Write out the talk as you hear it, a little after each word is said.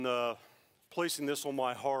Placing this on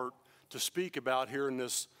my heart to speak about here in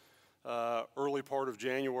this early part of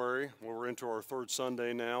January, where we're into our third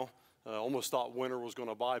Sunday now. Almost thought winter was going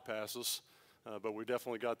to bypass us, but we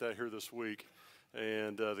definitely got that here this week.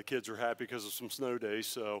 And the kids are happy because of some snow days.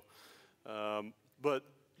 So, but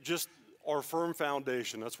just our firm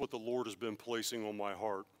foundation, that's what the Lord has been placing on my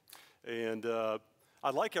heart. And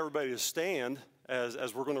I'd like everybody to stand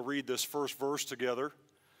as we're going to read this first verse together.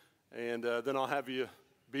 And then I'll have you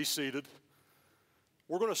be seated.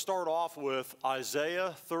 We're going to start off with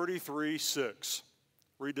Isaiah 33:6.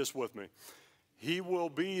 Read this with me. He will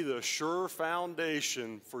be the sure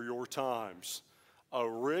foundation for your times, a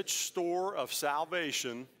rich store of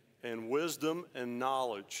salvation and wisdom and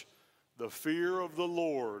knowledge. The fear of the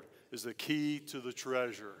Lord is the key to the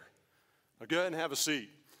treasure. Now go ahead and have a seat.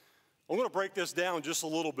 I'm going to break this down just a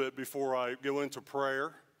little bit before I go into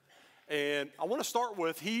prayer. And I want to start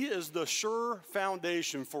with, He is the sure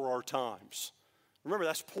foundation for our times. Remember,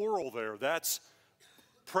 that's plural there. That's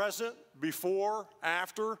present, before,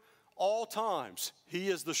 after, all times. He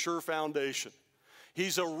is the sure foundation.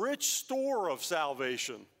 He's a rich store of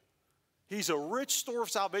salvation. He's a rich store of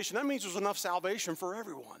salvation. That means there's enough salvation for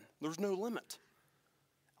everyone. There's no limit.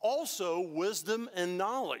 Also, wisdom and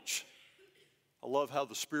knowledge. I love how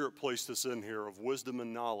the Spirit placed this in here of wisdom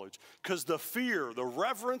and knowledge. Because the fear, the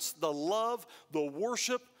reverence, the love, the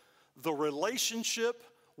worship, the relationship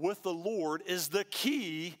with the Lord is the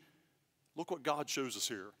key, look what God shows us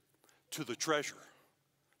here, to the treasure.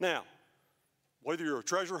 Now, whether you're a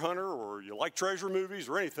treasure hunter or you like treasure movies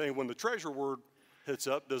or anything, when the treasure word hits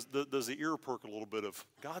up, does the ear perk a little bit of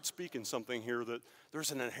God speaking something here that there's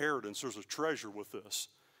an inheritance, there's a treasure with this.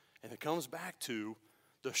 And it comes back to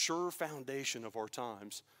the sure foundation of our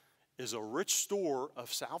times is a rich store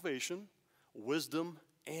of salvation, wisdom,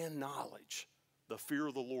 and knowledge. The fear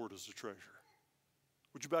of the Lord is the treasure.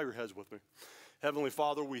 Would you bow your heads with me? Heavenly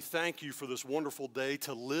Father, we thank you for this wonderful day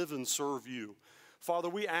to live and serve you. Father,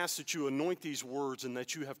 we ask that you anoint these words and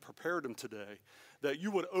that you have prepared them today, that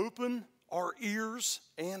you would open our ears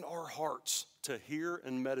and our hearts to hear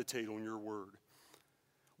and meditate on your word.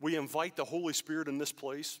 We invite the Holy Spirit in this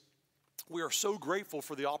place. We are so grateful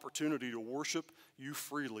for the opportunity to worship you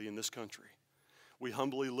freely in this country. We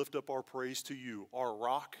humbly lift up our praise to you, our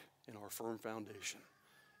rock and our firm foundation.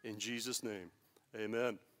 In Jesus' name,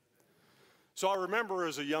 amen. So I remember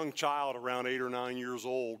as a young child, around 8 or 9 years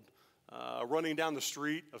old, running down the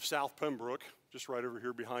street of South Pembroke, just right over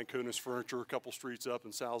here behind Conus Furniture, a couple streets up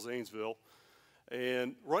in South Zanesville,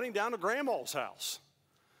 and running down to Grandma's house.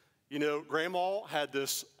 You know, Grandma had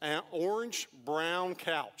this orange-brown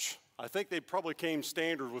couch. I think they probably came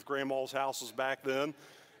standard with Grandma's houses back then.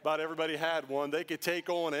 About everybody had one. They could take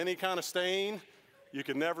on any kind of stain. You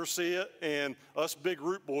could never see it. And us big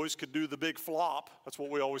Rupe boys could do the big flop. That's what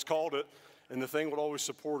we always called it. And the thing would always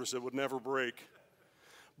support us. It would never break.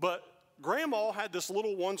 But Grandma had this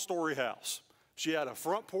little one-story house. She had a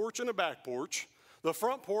front porch and a back porch. The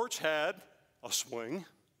front porch had a swing.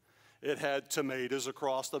 It had tomatoes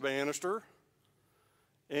across the banister.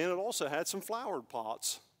 And it also had some flowered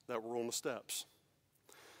pots that were on the steps.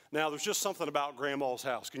 Now, there's just something about Grandma's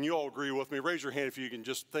house. Can you all agree with me? Raise your hand if you can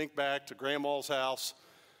just think back to Grandma's house,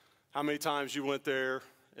 how many times you went there,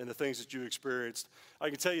 and the things that you experienced. I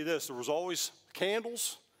can tell you this, there was always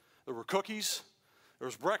candles, there were cookies, there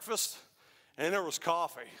was breakfast, and there was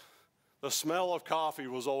coffee. The smell of coffee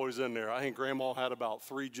was always in there. I think Grandma had about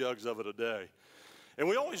 3 jugs of it a day. And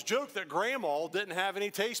we always joked that Grandma didn't have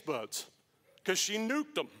any taste buds because she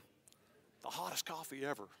nuked them. The hottest coffee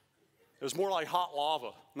ever. It was more like hot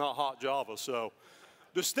lava, not hot Java. So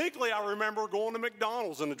distinctly, I remember going to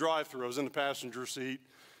McDonald's in the drive-thru. I was in the passenger seat,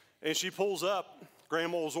 and she pulls up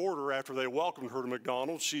Grandma's order after they welcomed her to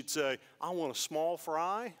McDonald's. She'd say, I want a small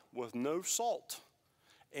fry with no salt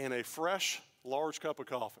and a fresh, large cup of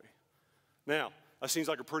coffee. Now, that seems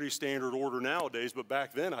like a pretty standard order nowadays, but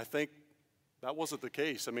back then, I think that wasn't the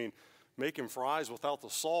case. I mean, making fries without the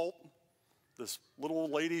salt, this little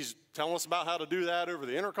old lady's telling us about how to do that over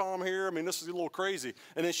the intercom here. I mean, this is a little crazy.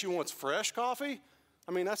 And then she wants fresh coffee.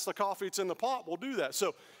 I mean, that's the coffee that's in the pot. We'll do that.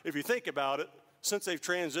 So if you think about it, since they've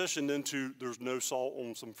transitioned into there's no salt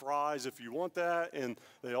on some fries if you want that, and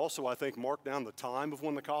they also, I think, mark down the time of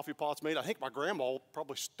when the coffee pot's made. I think my grandma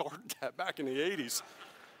probably started that back in the 80s.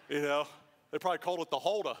 You know, they probably called it the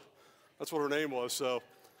Hulda. That's what her name was. So,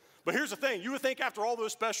 but here's the thing. You would think after all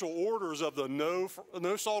those special orders of the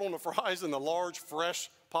no salt on the fries and the large, fresh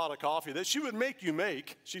pot of coffee that she would make you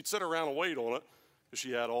make. She'd sit around and wait on it because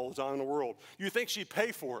she had all the time in the world. You think she'd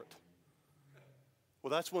pay for it.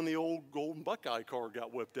 Well, that's when the old golden Buckeye card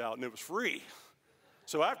got whipped out, and it was free.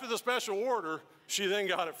 So after the special order, she then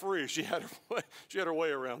got it free. She had her way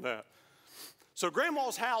around that. So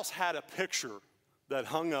Grandma's house had a picture that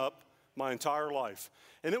hung up my entire life.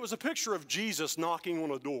 And it was a picture of Jesus knocking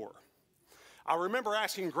on a door. I remember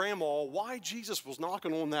asking Grandma why Jesus was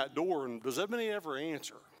knocking on that door, and does anybody ever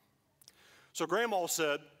answer? So Grandma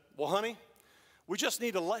said, well, honey, we just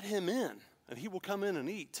need to let him in, and he will come in and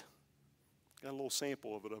eat. Got a little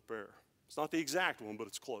sample of it up there. It's not the exact one, but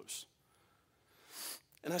it's close.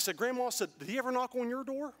 And I said, Grandma, did he ever knock on your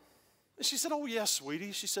door? And she said, oh, yes,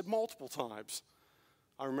 sweetie. She said, multiple times.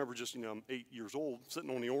 I remember just, I'm 8 years old,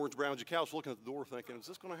 sitting on the orange brownsie couch looking at the door thinking, is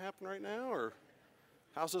this going to happen right now, or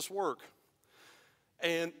how's this work?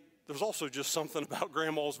 And there's also just something about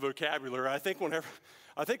Grandma's vocabulary. I think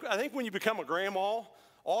when you become a grandma,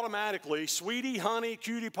 automatically, sweetie, honey,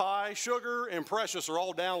 cutie pie, sugar, and precious are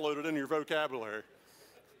all downloaded into your vocabulary.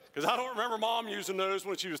 Because I don't remember Mom using those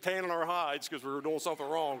when she was tanning our hides because we were doing something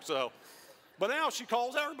wrong. But now she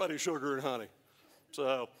calls everybody sugar and honey.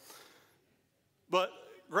 But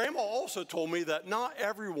Grandma also told me that not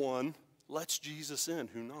everyone lets Jesus in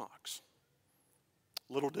who knocks.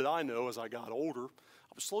 Little did I know, as I got older,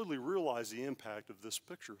 I would slowly realize the impact of this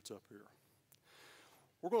picture that's up here.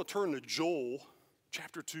 We're going to turn to Joel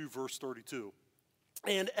chapter 2, verse 32.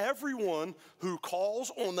 And everyone who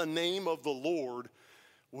calls on the name of the Lord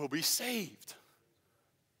will be saved.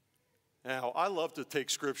 Now, I love to take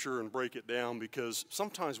scripture and break it down because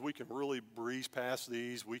sometimes we can really breeze past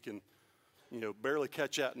these. We can, barely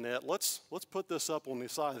catch that net. Let's put this up on the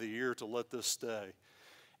side of the ear to let this stay.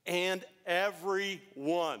 And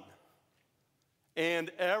everyone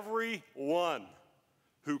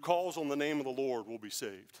who calls on the name of the Lord will be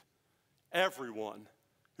saved. Everyone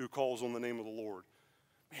who calls on the name of the Lord.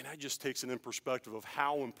 Man, that just takes it in perspective of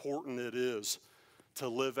how important it is to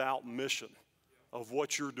live out mission of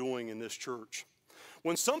what you're doing in this church.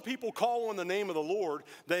 When some people call on the name of the Lord,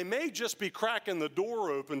 they may just be cracking the door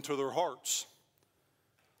open to their hearts.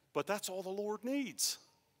 But that's all the Lord needs.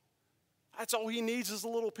 That's all he needs is a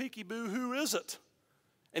little peekaboo, who is it?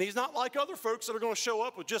 And he's not like other folks that are going to show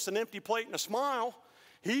up with just an empty plate and a smile.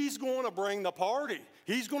 He's going to bring the party.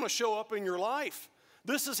 He's going to show up in your life.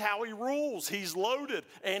 This is how he rules. He's loaded,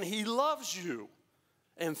 and he loves you.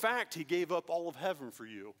 In fact, he gave up all of heaven for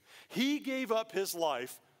you. He gave up his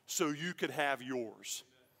life so you could have yours.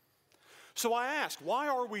 So I ask, why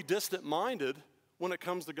are we distant-minded when it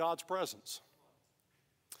comes to God's presence?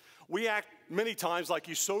 We act many times like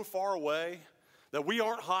he's so far away that we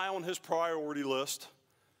aren't high on his priority list.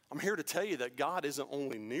 I'm here to tell you that God isn't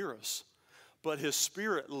only near us, but his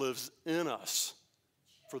Spirit lives in us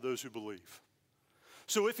for those who believe.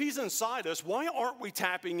 So if he's inside us, why aren't we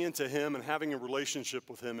tapping into him and having a relationship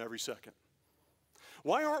with him every second?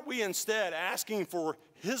 Why aren't we instead asking for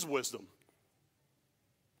his wisdom?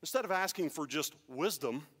 Instead of asking for just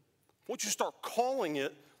wisdom, why don't you start calling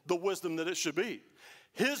it the wisdom that it should be?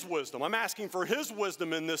 His wisdom. I'm asking for his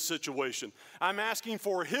wisdom in this situation. I'm asking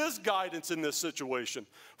for his guidance in this situation,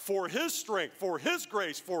 for his strength, for his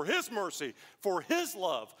grace, for his mercy, for his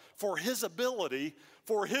love, for his ability,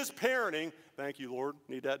 for his parenting. Thank you, Lord.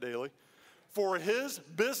 Need that daily. For his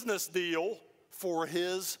business deal, for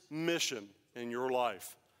his mission in your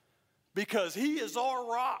life. Because he is our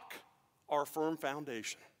rock, our firm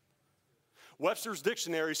foundation. Webster's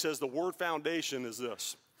dictionary says the word foundation is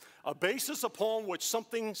this: a basis upon which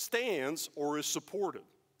something stands or is supported.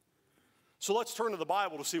 So let's turn to the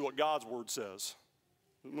Bible to see what God's word says.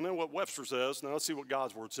 We know what Webster says. Now let's see what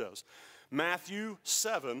God's word says. Matthew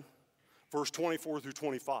 7, verse 24 through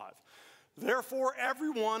 25. Therefore,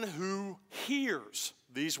 everyone who hears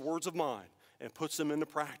these words of mine and puts them into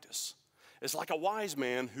practice is like a wise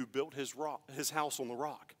man who built his house on the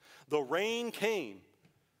rock. The rain came,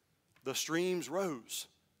 the streams rose,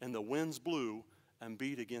 and the winds blew and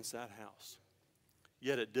beat against that house.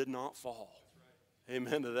 Yet it did not fall.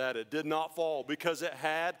 Amen to that. It did not fall because it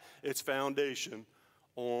had its foundation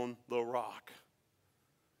on the rock.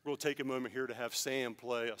 We'll take a moment here to have Sam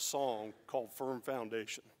play a song called Firm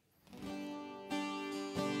Foundation.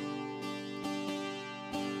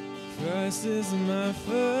 Christ is my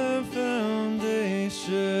firm foundation,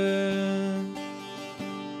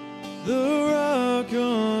 the rock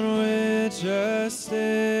on which I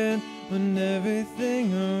stand when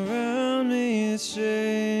everything around me is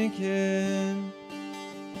shaking.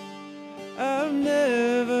 I've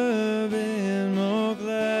never been more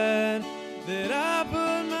glad that I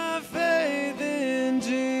put my faith in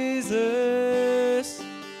Jesus,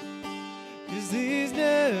 'cause he's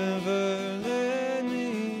never let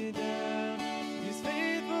me down. He's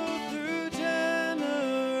faithful through generations,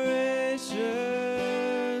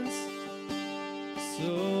 so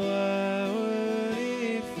I would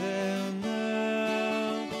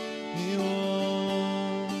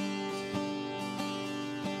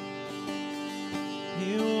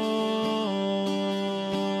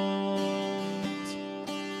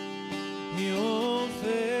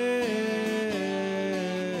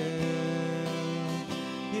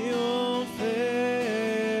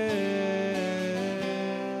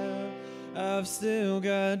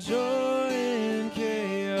got joy in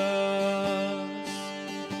chaos.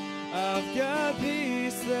 I've got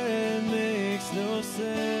peace that makes no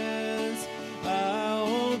sense. I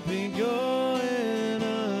won't be going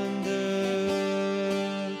under.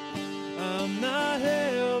 I'm not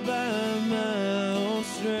held by my own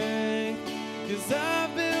strength, 'cause I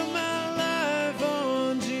built my life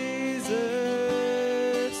on Jesus.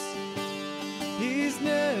 He's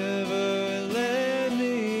never let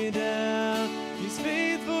me down. He's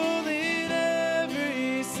faithful in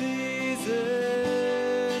every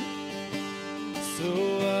season. So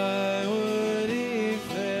why would he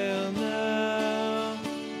fail now?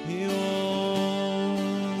 He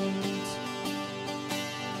won't.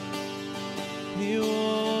 He won't.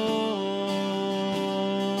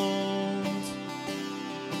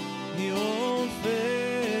 He won't fail.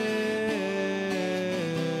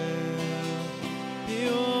 He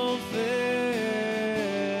won't fail.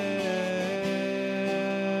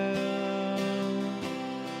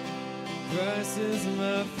 Christ is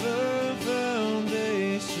my firm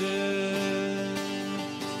foundation,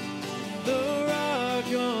 the rock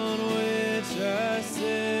on which I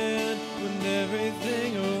stand when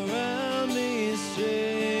everything around me is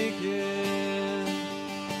shaking.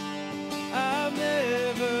 I've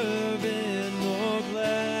never been more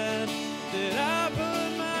glad that I put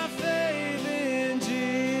my faith in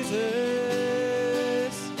Jesus,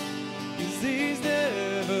 'cause he's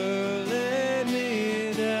never let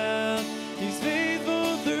me down. He's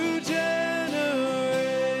faithful through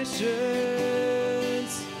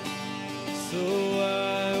generations. So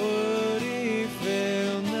why would he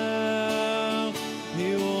fail now? He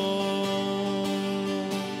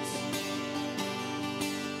won't.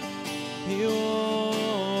 He won't.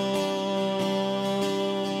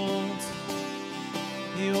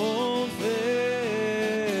 He won't fail.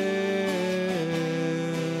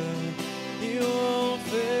 He won't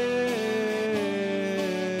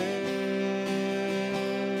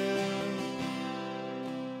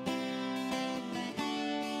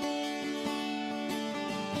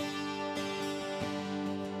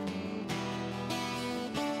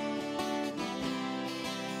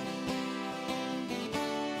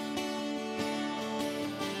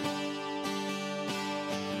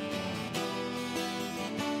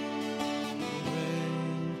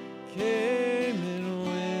Rain came and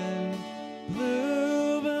wind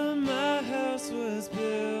blew, but my house was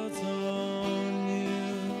built on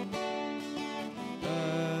you.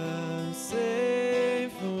 I'm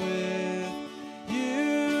safe with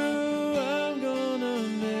you. I'm gonna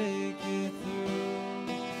make it through.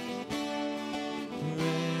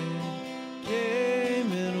 Rain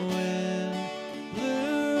came and wind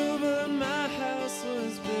blew, but my house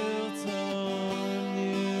was built on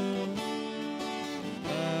you.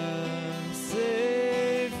 I'm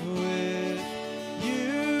safe with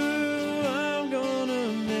you. I'm gonna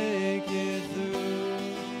make it through.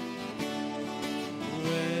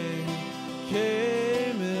 Rain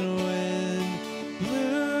came and wind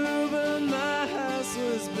blew, but my house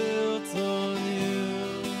was built on you.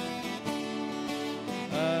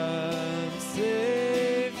 I'm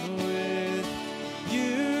safe with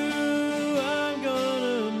you. I'm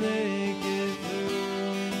gonna make it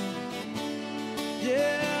through.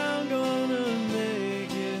 Yeah, I'm gonna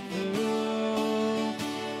make it through,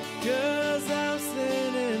 'cause I'm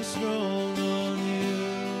standing strong on you.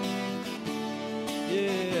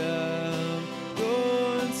 Yeah, I'm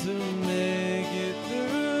going to make it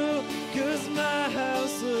through, 'cause my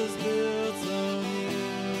house was built on you.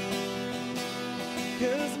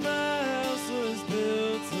 'Cause my house was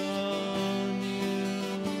built on you.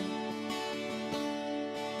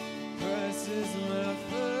 Christ is my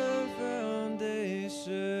firm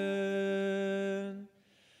foundation,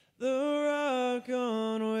 the rock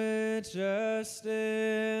on which I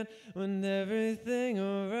stand when everything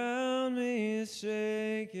around me is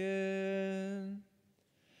shaking.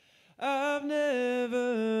 I've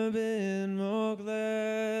never been more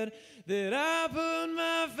glad that I put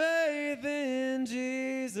my faith in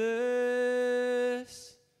Jesus,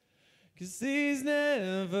 'cause he's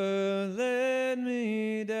never let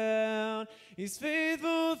me down. He's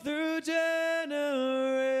faithful through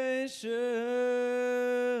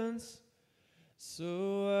generations.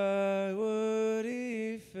 So why would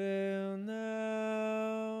he fail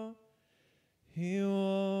now? He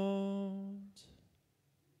won't.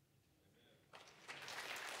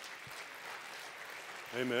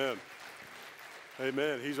 Amen.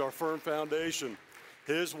 Amen. He's our firm foundation.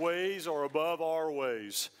 His ways are above our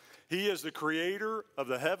ways. He is the creator of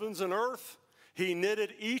the heavens and earth. He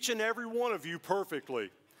knitted each and every one of you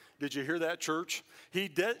perfectly. Did you hear that, church? He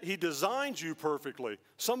designed you perfectly.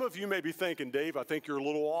 Some of you may be thinking, Dave, I think you're a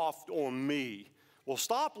little off on me. Well,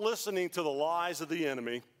 stop listening to the lies of the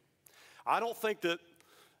enemy. I don't think that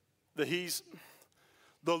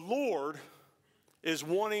the Lord is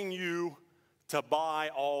wanting you to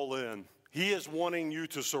buy all in. He is wanting you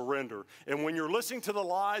to surrender. And when you're listening to the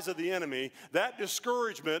lies of the enemy, that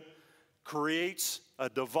discouragement creates a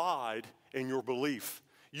divide in your belief.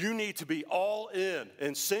 You need to be all in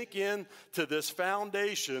and sink in to this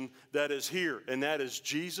foundation that is here, and that is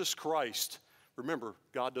Jesus Christ. Remember,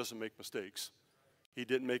 God doesn't make mistakes. He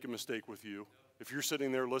didn't make a mistake with you. If you're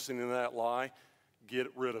sitting there listening to that lie, get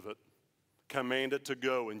rid of it. Command it to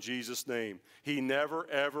go in Jesus' name. He never,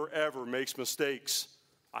 ever, ever makes mistakes.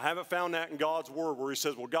 I haven't found that in God's word where he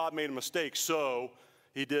says, well, God made a mistake, so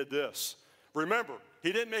he did this. Remember,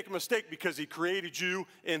 he didn't make a mistake because he created you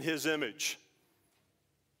in his image.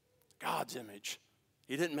 God's image.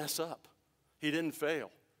 He didn't mess up. He didn't fail.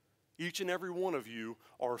 Each and every one of you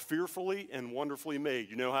are fearfully and wonderfully made.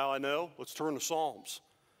 You know how I know? Let's turn to Psalms.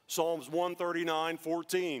 Psalms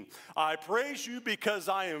 139:14. I praise you because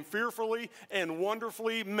I am fearfully and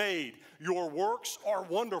wonderfully made. Your works are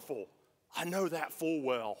wonderful. I know that full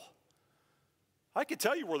well. I can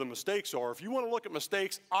tell you where the mistakes are. If you want to look at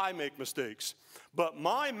mistakes, I make mistakes. But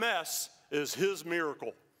my mess is his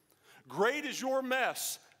miracle. Great is your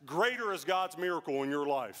mess. Greater is God's miracle in your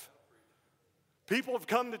life. People have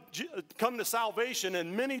come to salvation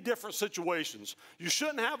in many different situations. You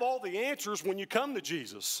shouldn't have all the answers when you come to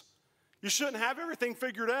Jesus. You shouldn't have everything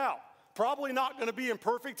figured out. Probably not going to be in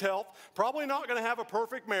perfect health. Probably not going to have a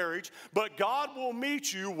perfect marriage. But God will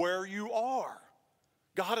meet you where you are.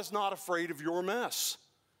 God is not afraid of your mess.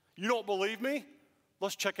 You don't believe me?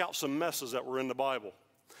 Let's check out some messes that were in the Bible.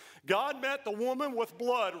 God met the woman with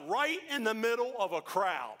blood right in the middle of a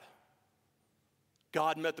crowd.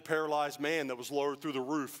 God met the paralyzed man that was lowered through the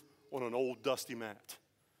roof on an old dusty mat.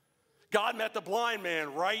 God met the blind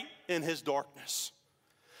man right in his darkness.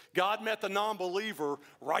 God met the non-believer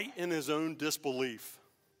right in his own disbelief.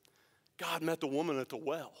 God met the woman at the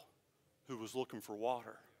well who was looking for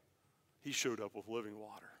water. He showed up with living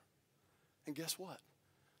water. And guess what?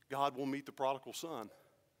 God will meet the prodigal son.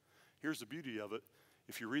 Here's the beauty of it.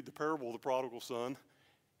 If you read the parable of the prodigal son,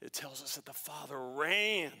 it tells us that the father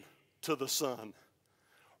ran to the son.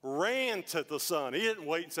 Ran to the son. He didn't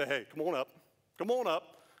wait and say, hey, come on up. Come on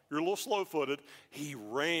up. You're a little slow-footed. He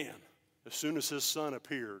ran. As soon as his son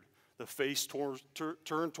appeared, the face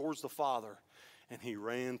turned towards the father, and he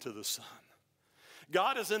ran to the son.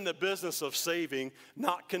 God is in the business of saving,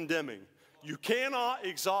 not condemning. You cannot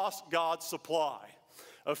exhaust God's supply.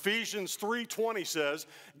 Ephesians 3:20 says,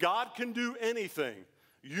 God can do anything.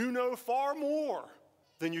 You know far more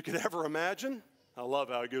than you could ever imagine. I love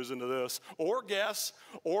how he goes into this. Or guess,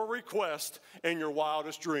 or request in your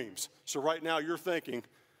wildest dreams. So right now you're thinking,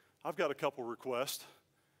 I've got a couple requests.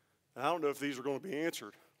 And I don't know if these are going to be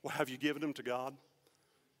answered. Well, have you given them to God?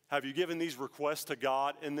 Have you given these requests to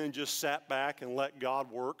God and then just sat back and let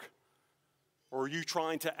God work? Or are you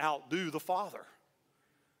trying to outdo the Father?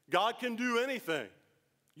 God can do anything.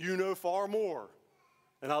 You know far more.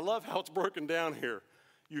 And I love how it's broken down here.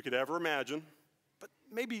 You could ever imagine, but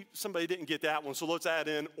maybe somebody didn't get that one, so let's add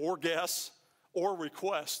in or guess or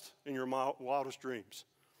request in your wildest dreams.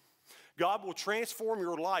 God will transform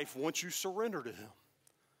your life once you surrender to him.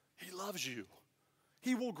 He loves you.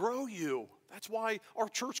 He will grow you. That's why our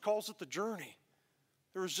church calls it the journey.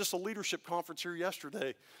 There was just a leadership conference here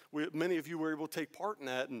yesterday. Many of you were able to take part in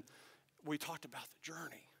that, and we talked about the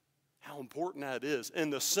journey, how important that is. In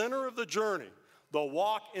the center of the journey, the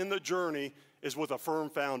walk in the journey is with a firm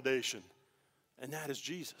foundation, and that is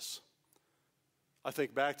Jesus. I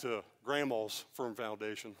think back to Grandma's firm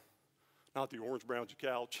foundation, not the orange brown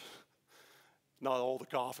couch, not all the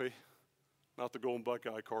coffee, not the golden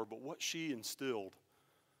Buckeye card, but what she instilled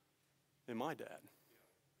in my dad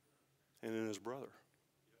and in his brother.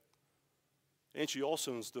 And she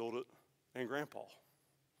also instilled it in Grandpa.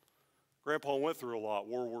 Grandpa went through a lot.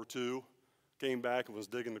 World War II, came back and was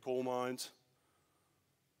digging the coal mines,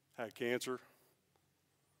 had cancer.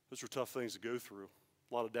 Those are tough things to go through.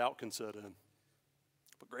 A lot of doubt can set in.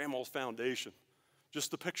 But Grandma's foundation,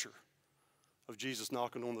 just the picture of Jesus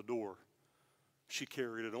knocking on the door, she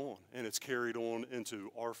carried it on. And it's carried on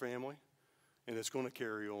into our family, and it's going to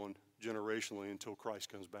carry on generationally until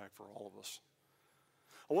Christ comes back for all of us.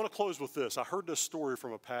 I want to close with this. I heard this story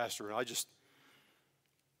from a pastor, and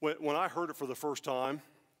when I heard it for the first time,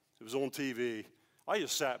 it was on TV, I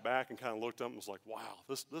just sat back and kind of looked up and was like, wow,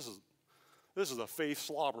 this This is a faith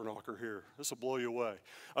slobber knocker here. This will blow you away.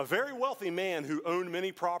 A very wealthy man who owned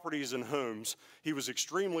many properties and homes. He was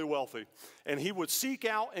extremely wealthy, and he would seek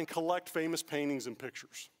out and collect famous paintings and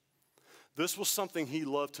pictures. This was something he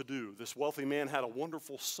loved to do. This wealthy man had a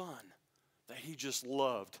wonderful son that he just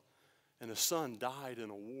loved, and his son died in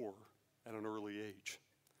a war at an early age.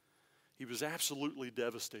 He was absolutely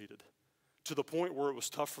devastated to the point where it was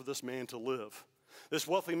tough for this man to live. This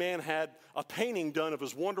wealthy man had a painting done of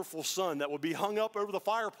his wonderful son that would be hung up over the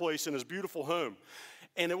fireplace in his beautiful home.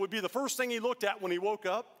 And it would be the first thing he looked at when he woke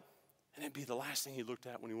up, and it'd be the last thing he looked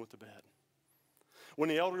at when he went to bed. When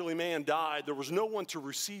the elderly man died, there was no one to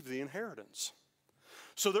receive the inheritance.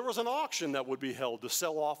 So there was an auction that would be held to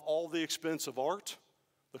sell off all the expensive art,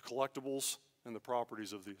 the collectibles, and the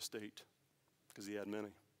properties of the estate, because he had many.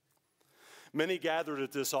 Many gathered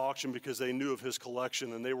at this auction because they knew of his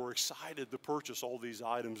collection, and they were excited to purchase all these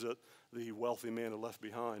items that the wealthy man had left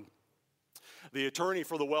behind. The attorney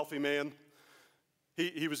for the wealthy man,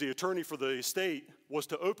 he was the attorney for the estate, was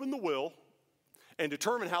to open the will and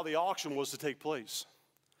determine how the auction was to take place.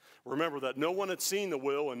 Remember that no one had seen the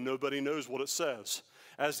will and nobody knows what it says.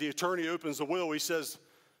 As the attorney opens the will, he says,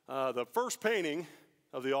 the first painting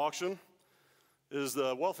of the auction is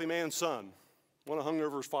the wealthy man's son, one hung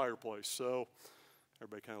over his fireplace. So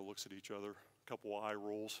everybody kind of looks at each other, a couple of eye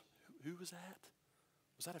rolls. Who was that?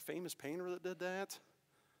 Was that a famous painter that did that?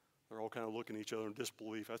 They're all kind of looking at each other in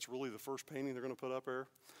disbelief. That's really the first painting they're going to put up there?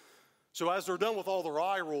 So as they're done with all their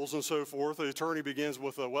eye rolls and so forth, the attorney begins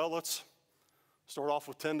with, well, let's start off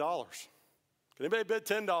with $10. Can anybody bid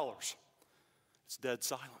 $10? It's dead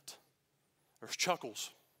silent. There's chuckles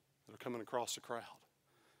that are coming across the crowd.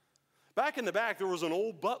 Back in the back, there was an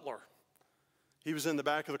old butler. He was in the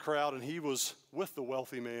back of the crowd, and he was with the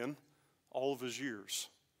wealthy man all of his years.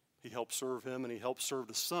 He helped serve him, and he helped serve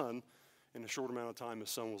the son in the short amount of time his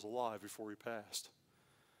son was alive before he passed.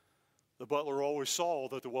 The butler always saw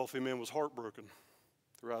that the wealthy man was heartbroken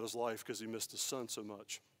throughout his life because he missed his son so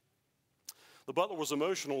much. The butler was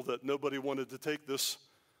emotional that nobody wanted to take this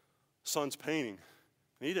son's painting.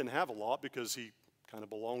 And he didn't have a lot because he kind of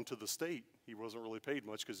belonged to the state. He wasn't really paid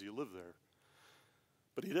much because he lived there.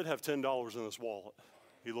 But he did have $10 in his wallet.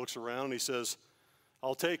 He looks around and he says,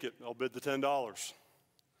 I'll take it. I'll bid the $10.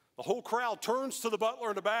 The whole crowd turns to the butler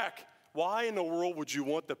in the back. Why in the world would you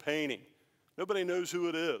want the painting? Nobody knows who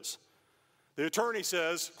it is. The attorney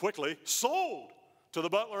says, quickly, sold, to the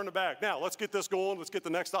butler in the back. Now, let's get this going. Let's get the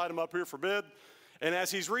next item up here for bid. And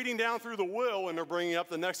as he's reading down through the will and they're bringing up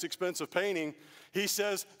the next expensive painting, he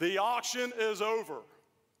says, the auction is over.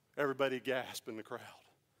 Everybody gasped in the crowd.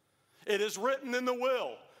 It is written in the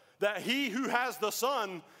will that he who has the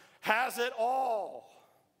Son has it all.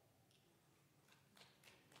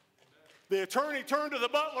 The attorney turned to the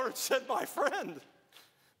butler and said, my friend,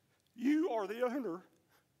 you are the owner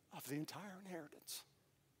of the entire inheritance.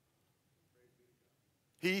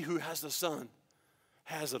 He who has the Son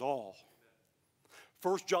has it all.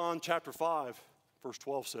 1 John chapter 5, verse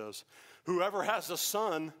 12 says, whoever has the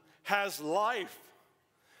Son has life.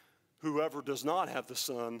 Whoever does not have the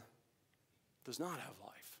Son does not have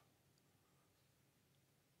life.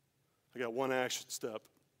 I got one action step.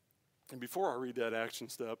 And before I read that action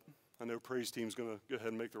step, I know praise team's going to go ahead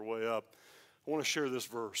and make their way up. I want to share this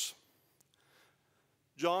verse.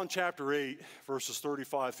 John chapter 8, verses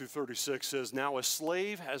 35 through 36 says, now a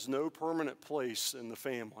slave has no permanent place in the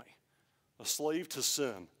family. A slave to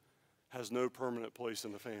sin has no permanent place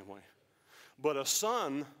in the family. But a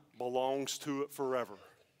son belongs to it forever.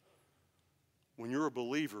 When you're a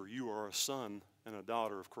believer, you are a son and a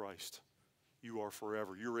daughter of Christ. You are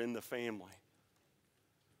forever. You're in the family.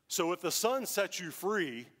 So if the Son sets you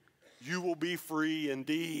free, you will be free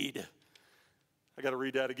indeed. I got to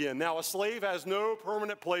read that again. Now, a slave has no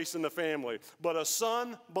permanent place in the family, but a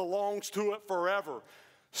son belongs to it forever.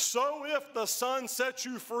 So if the Son sets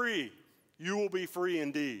you free, you will be free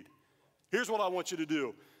indeed. Here's what I want you to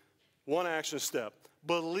do. One action step.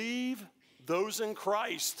 Believe those in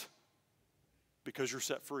Christ because you're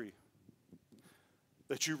set free.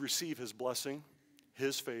 That you receive his blessing,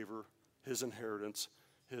 his favor, his inheritance,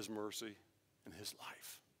 his mercy, and his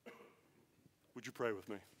life. Would you pray with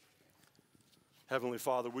me? Heavenly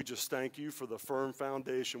Father, we just thank you for the firm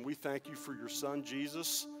foundation. We thank you for your Son,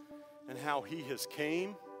 Jesus, and how he has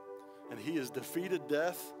came and he has defeated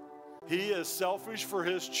death. He is selfish for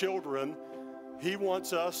his children. He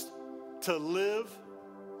wants us to live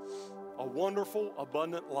a wonderful,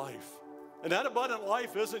 abundant life. And that abundant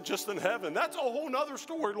life isn't just in heaven. That's a whole nother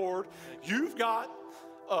story, Lord. You've got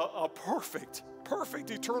a perfect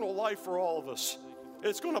eternal life for all of us.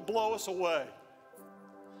 It's going to blow us away.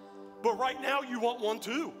 But right now you want one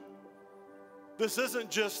too. this isn't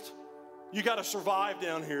just, you got to survive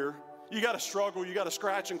down here. You got to struggle. You got to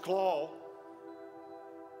scratch and claw.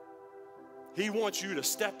 He wants you to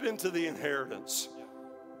step into the inheritance.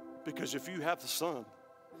 Because if you have the Son,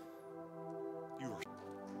 you are.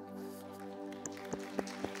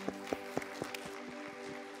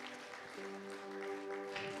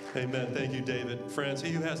 Amen. Thank you, David. Friends,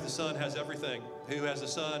 he who has the Son has everything. He who has the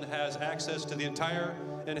Son has access to the entire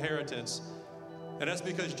inheritance. And that's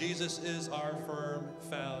because Jesus is our firm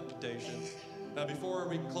foundation. Now, before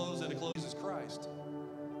we close Jesus Christ,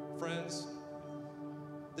 friends,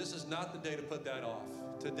 this is not the day to put that off.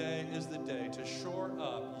 Today is the day to shore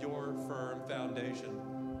up your firm foundation.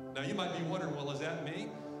 Now, you might be wondering, well, is that me?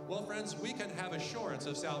 Well, friends, we can have assurance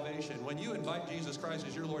of salvation. When you invite Jesus Christ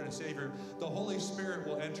as your Lord and Savior, the Holy Spirit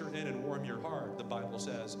will enter in and warm your heart, the Bible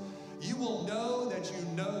says. You will know that you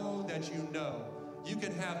know that you know. You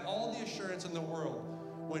can have all the assurance in the world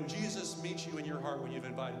when Jesus meets you in your heart when you've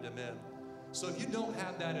invited him in. So if you don't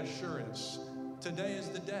have that assurance, today is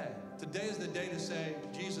the day. Today is the day to say,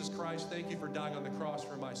 Jesus Christ, thank you for dying on the cross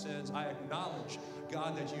for my sins. I acknowledge,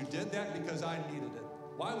 God, that you did that because I needed it.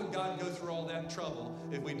 Why would God go through all that trouble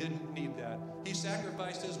if we didn't need that? He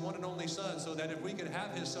sacrificed his one and only Son so that if we could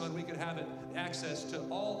have his Son, we could have access to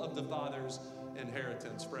all of the Father's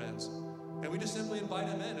inheritance, friends. And we just simply invite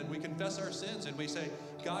him in and we confess our sins and we say,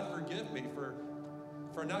 God, forgive me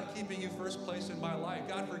for not keeping you first place in my life.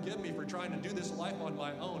 God, forgive me for trying to do this life on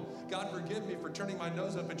my own. God, forgive me for turning my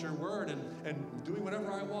nose up at your word and doing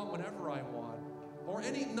whatever I want whenever I want. Or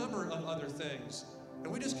any number of other things.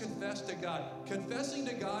 And we just confess to God. Confessing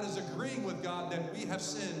to God is agreeing with God that we have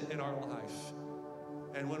sinned in our life.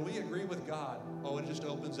 And when we agree with God, it just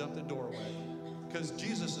opens up the doorway. Because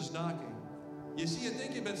Jesus is knocking. You see, you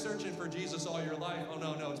think you've been searching for Jesus all your life. Oh,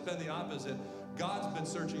 no, it's been the opposite. God's been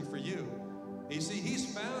searching for you. You see,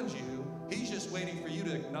 he's found you. He's just waiting for you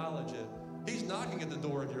to acknowledge it. He's knocking at the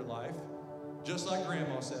door of your life, just like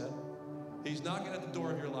Grandma said. He's knocking at the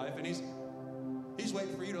door of your life, and he's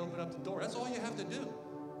waiting for you to open up the door. That's all you have to do.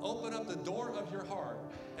 Open up the door of your heart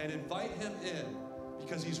and invite him in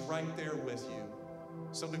because he's right there with you.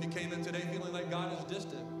 Some of you came in today feeling like God is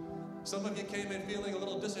distant. Some of you came in feeling a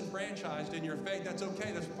little disenfranchised in your faith. That's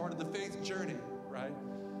okay. That's part of the faith journey, right?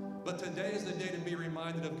 But today is the day to be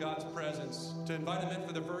reminded of God's presence, to invite him in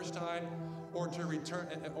for the first time, or to return,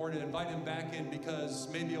 or to invite him back in because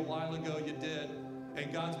maybe a while ago you did,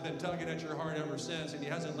 and God's been tugging at your heart ever since, and he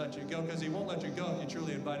hasn't let you go because he won't let you go if you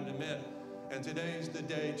truly invited him in. And today is the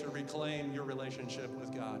day to reclaim your relationship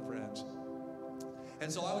with God, friends.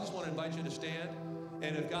 And so I just want to invite you to stand,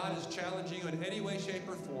 and if God is challenging you in any way, shape,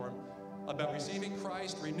 or form about receiving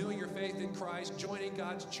Christ, renewing your faith in Christ, joining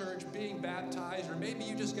God's church, being baptized, or maybe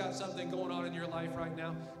you just got something going on in your life right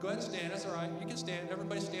now, go ahead and stand. That's all right. You can stand.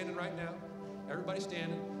 Everybody's standing right now. Everybody's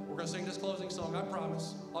standing. We're going to sing this closing song, I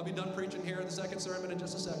promise. I'll be done preaching here in the second sermon in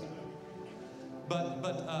just a second. But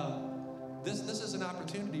this is an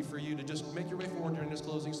opportunity for you to just make your way forward during this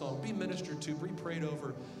closing song. Be ministered to, be prayed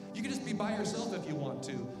over. You can just be by yourself if you want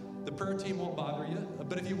to. The prayer team won't bother you.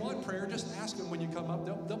 But if you want prayer, just ask them when you come up.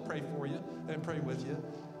 They'll pray for you and pray with you.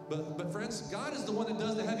 But friends, God is the one that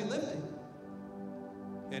does the heavy lifting.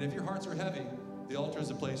 And if your hearts are heavy, the altar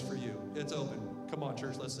is a place for you. It's open. Come on,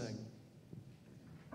 church, let's sing.